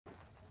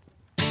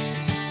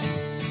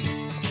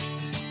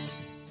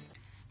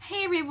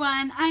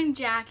everyone, I'm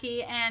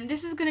Jackie, and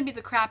this is going to be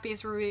the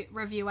crappiest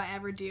review I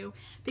ever do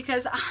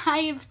because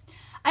I've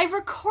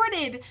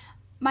recorded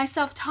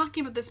myself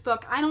talking about this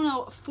book, I don't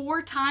know,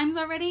 4 times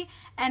already,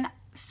 and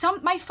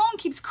my phone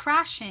keeps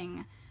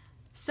crashing.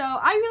 So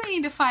I really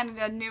need to find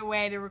a new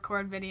way to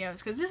record videos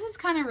because this is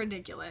kind of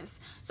ridiculous.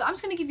 So I'm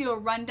just going to give you a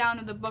rundown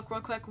of the book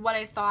real quick, what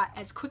I thought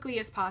as quickly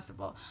as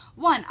possible.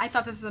 1, I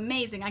thought this was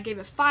amazing. I gave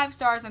it 5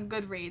 stars on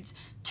Goodreads.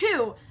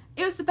 2,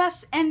 it was the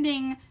best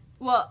ending,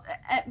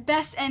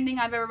 best ending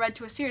I've ever read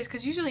to a series,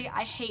 because usually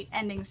I hate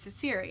endings to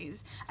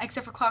series,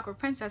 except for Clockwork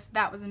Princess.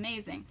 That was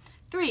amazing.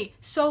 3,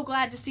 so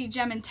glad to see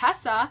Jem and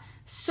Tessa.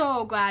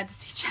 So glad to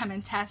see Jem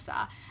and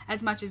Tessa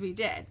as much as we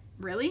did.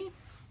 Really?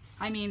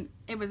 I mean,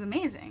 it was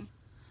amazing.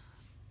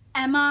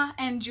 Emma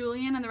and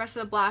Julian and the rest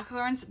of the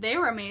Blackthorns, they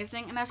were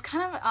amazing, and I was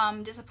kind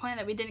of disappointed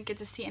that we didn't get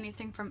to see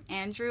anything from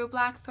Andrew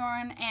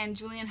Blackthorn, and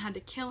Julian had to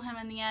kill him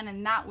in the end,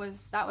 and that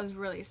was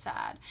really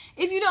sad.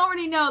 If you don't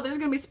already know, there's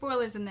going to be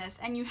spoilers in this,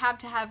 and you have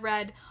to have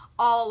read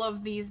all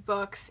of these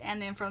books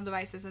and the Infernal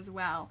Devices as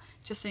well,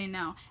 just so you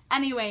know.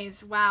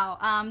 Anyways, wow,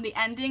 the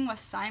ending with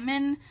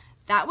Simon,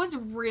 that was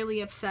really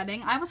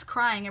upsetting. I was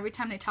crying every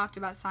time they talked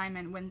about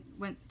Simon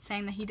when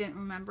saying that he didn't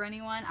remember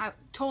anyone. I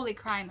totally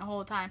crying the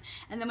whole time.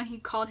 And then when he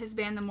called his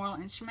band the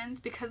Mortal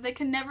Instruments because they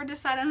could never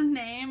decide on a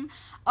name.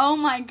 Oh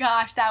my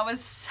gosh, that was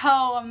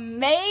so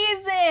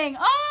amazing.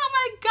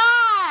 Oh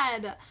my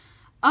god.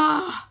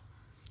 Oh.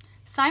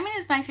 Simon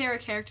is my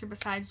favorite character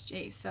besides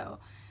Jace, so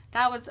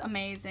that was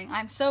amazing.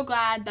 I'm so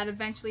glad that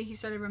eventually he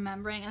started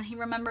remembering, and he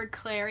remembered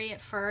Clary at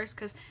first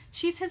because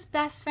she's his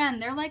best friend.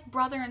 They're like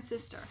brother and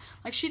sister.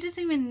 Like, she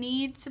doesn't even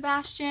need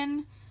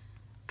Sebastian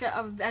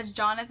as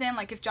Jonathan.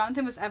 Like, if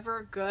Jonathan was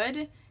ever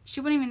good, she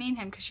wouldn't even need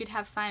him because she'd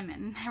have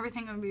Simon.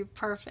 Everything would be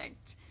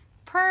perfect.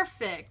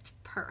 Perfect.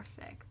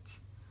 Perfect.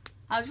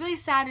 I was really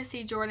sad to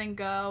see Jordan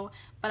go,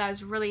 but I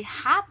was really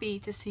happy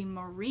to see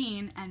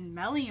Maureen and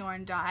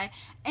Meliorn die.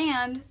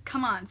 And,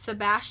 come on,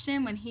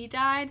 Sebastian, when he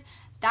died,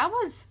 that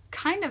was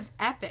kind of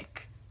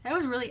epic. That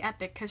was really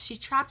epic because she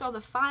trapped all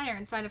the fire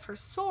inside of her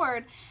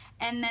sword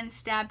and then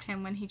stabbed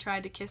him when he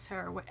tried to kiss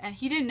her. And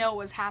he didn't know what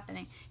was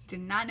happening. He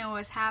did not know what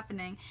was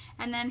happening.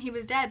 And then he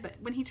was dead. But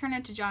when he turned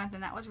into Jonathan,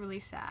 that was really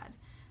sad.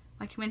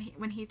 Like when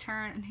he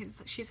turned and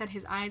she said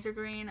his eyes are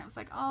green. I was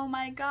like, oh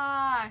my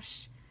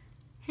gosh.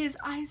 His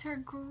eyes are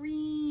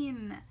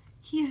green.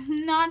 He's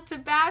not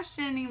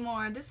Sebastian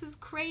anymore. This is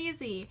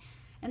crazy.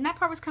 And that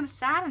part was kind of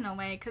sad in a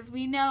way because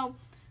we know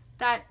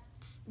that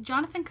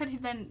Jonathan could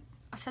have been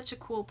such a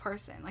cool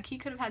person. Like, he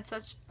could have had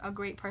such a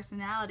great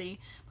personality,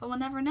 but we'll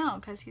never know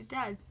because he's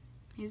dead.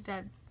 He's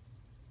dead.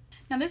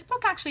 Now, this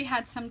book actually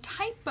had some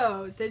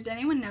typos. Did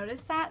anyone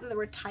notice that there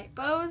were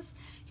typos?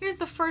 Here's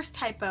the first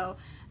typo.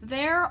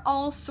 There are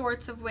all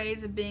sorts of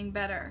ways of being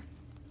better.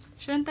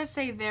 Shouldn't that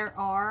say there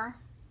are?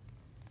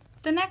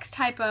 The next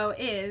typo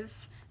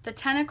is the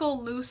tentacle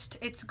loosed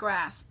its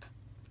grasp.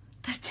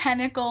 The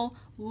tentacle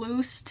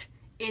loosed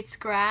its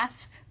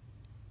grasp.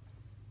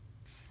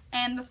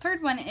 And the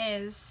third one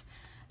is,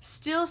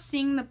 still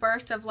seeing the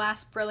burst of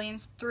last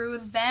brilliance through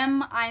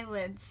them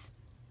eyelids.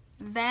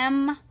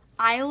 Them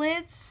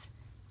eyelids?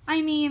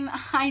 I mean,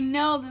 I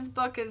know this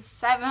book is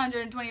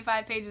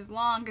 725 pages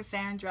long,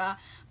 Cassandra,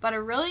 but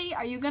really,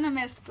 are you going to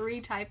miss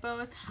 3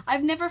 typos?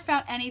 I've never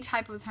found any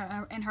typos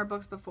in her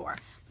books before,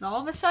 but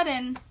all of a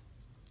sudden,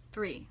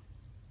 3.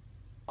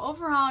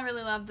 Overall, I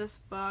really love this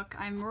book.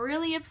 I'm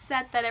really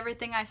upset that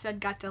everything I said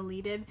got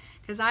deleted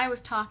because I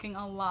was talking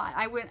a lot.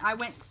 I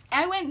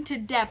went into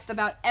depth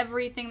about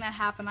everything that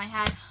happened. I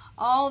had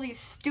all these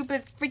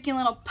stupid freaking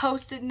little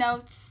post-it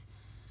notes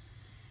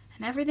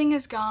and everything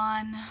is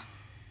gone.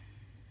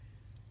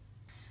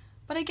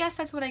 But I guess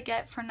that's what I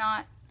get for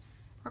not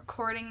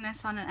recording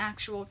this on an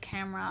actual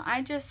camera.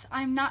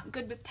 I'm not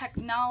good with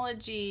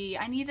technology.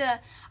 I need to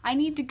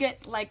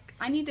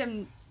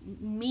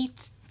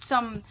meet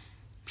some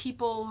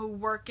people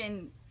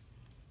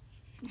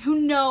who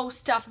know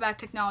stuff about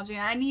technology,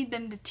 and I need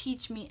them to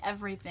teach me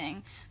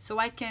everything so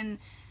I can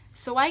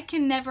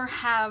never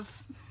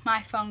have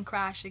my phone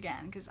crash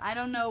again because I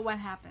don't know what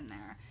happened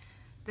there.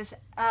 So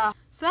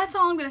that's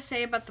all I'm going to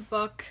say about the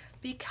book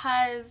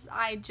because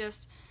I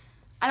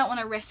don't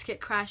want to risk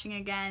it crashing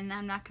again.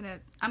 I'm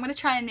going to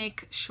try and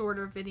make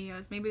shorter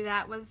videos. Maybe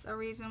that was a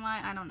reason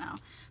why, I don't know.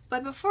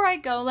 But before I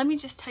go, let me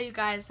just tell you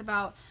guys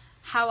about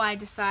how I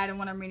decide on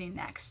what I'm reading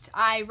next.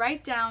 I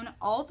write down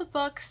all the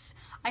books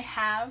I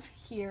have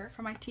here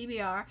for my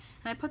TBR,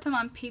 and I put them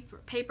on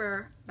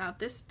paper about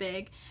this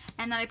big,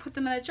 and then I put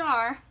them in a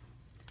jar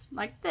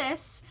like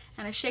this,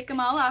 and I shake them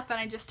all up, and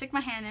I just stick my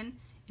hand in.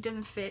 It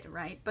doesn't fit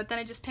right, but then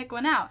I just pick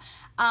one out.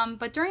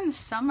 But during the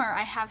summer,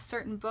 I have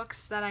certain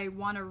books that I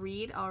want to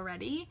read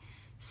already,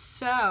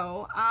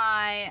 so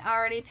I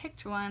already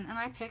picked one, and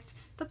I picked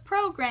The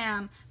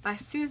Program by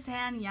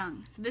Suzanne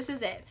Young. So this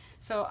is it.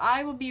 So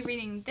I will be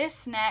reading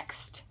this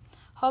next.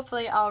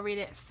 Hopefully I'll read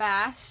it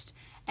fast,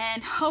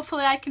 and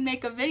hopefully I can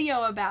make a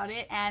video about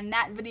it, and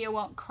that video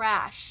won't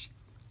crash.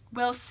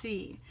 We'll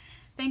see.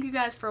 Thank you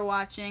guys for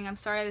watching. I'm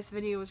sorry this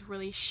video was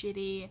really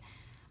shitty.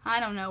 I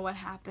don't know what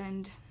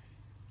happened.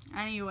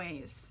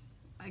 Anyways,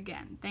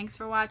 again, thanks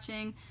for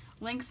watching.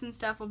 Links and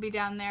stuff will be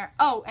down there.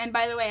 Oh, and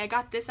by the way, I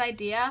got this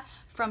idea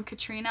from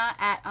Katrina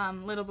at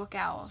Little Book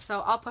Owl,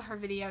 so I'll put her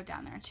video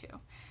down there too.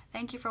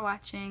 Thank you for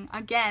watching.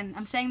 Again,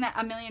 I'm saying that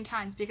a million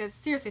times because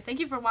seriously, thank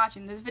you for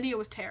watching. This video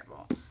was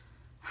terrible.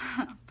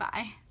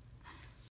 Bye.